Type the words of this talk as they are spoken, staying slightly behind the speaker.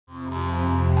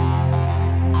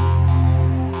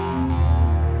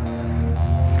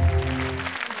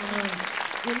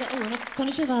kan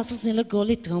du ikke være så snill å gå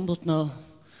litt bort nå?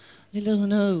 Lille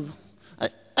Uno.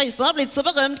 Øystein har blitt så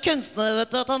berømt kunstner, vet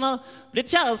du, at han har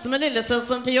blitt kjæreste med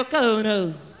lillesøsteren til Yoko Ono.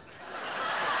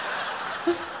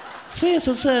 Se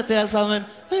så søte de er sammen.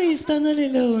 Øystein og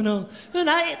Lille Uno. Hun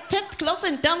er i tett klass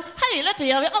inntil han hele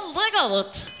tiden, vi aldri ga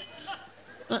bort.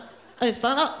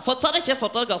 Øystein har fortsatt ikke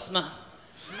fått orgasme.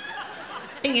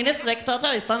 Ingen i slekta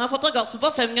til Øystein har fått orgasme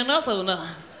på 5 generasjoner.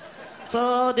 Så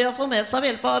de har fått med seg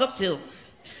ved hjelp av adopsjon.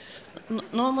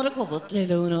 Nå må du gå bort,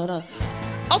 Lille Uno, da.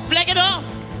 Opplegget da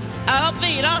er at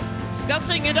Vida skal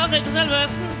synge da Rydde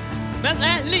Selvøsen, mens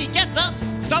jeg like etter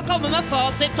skal komme med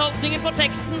fasittolkningen på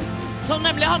teksten, som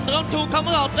nemlig handler om 2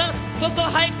 kamerater som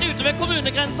står helt ute ved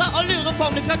kommunegrensa og lurer på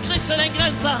om de skal krysse den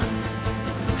grensa.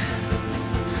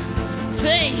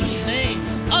 10,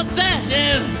 8,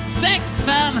 7, 6,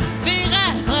 5, 4,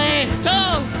 3, 2,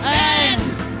 1.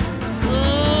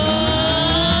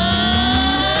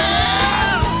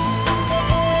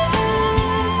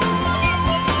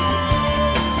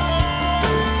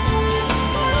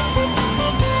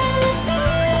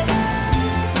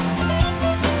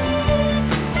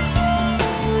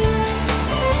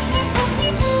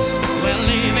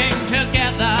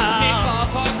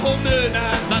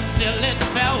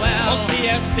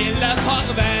 Stille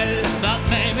farvel, but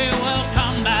maybe we'll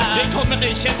come back. Vi kommer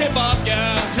ikke tilbake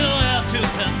til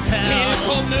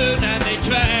kommunen i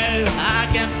kveld. I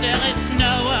guess there is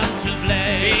no one to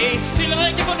blame. Vi skylder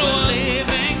ikke på noen.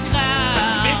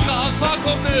 Vi drar fra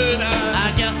kommunen. I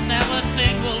guess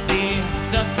everything will be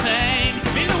the same.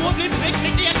 Vil noen bli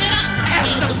fryktelig hjemme?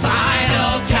 And the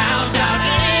final countdown.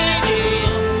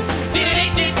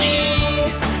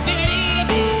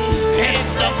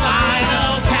 It's the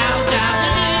final countdown.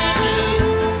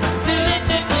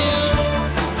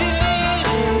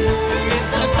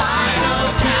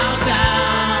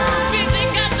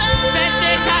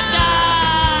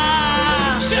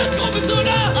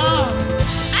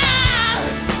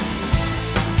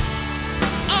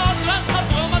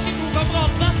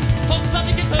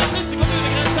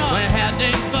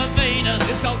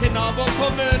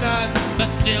 But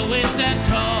still we stand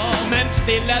tall. Men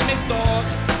stille vi står.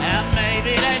 And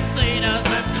maybe they've seen us.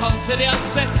 Men kanskje de har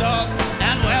sett oss.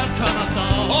 And welcome us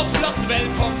all. Og flott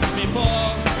velkomst vi får.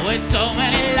 With so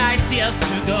many lights yet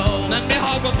to go. Men vi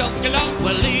har gått ganske langt.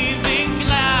 We're leaving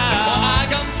now. Og er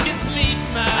ganske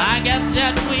slitne. I guess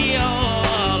that we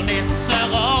all miss her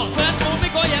all. Så jeg tror vi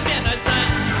går hjem igjen, Øystein.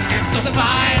 It's the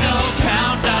final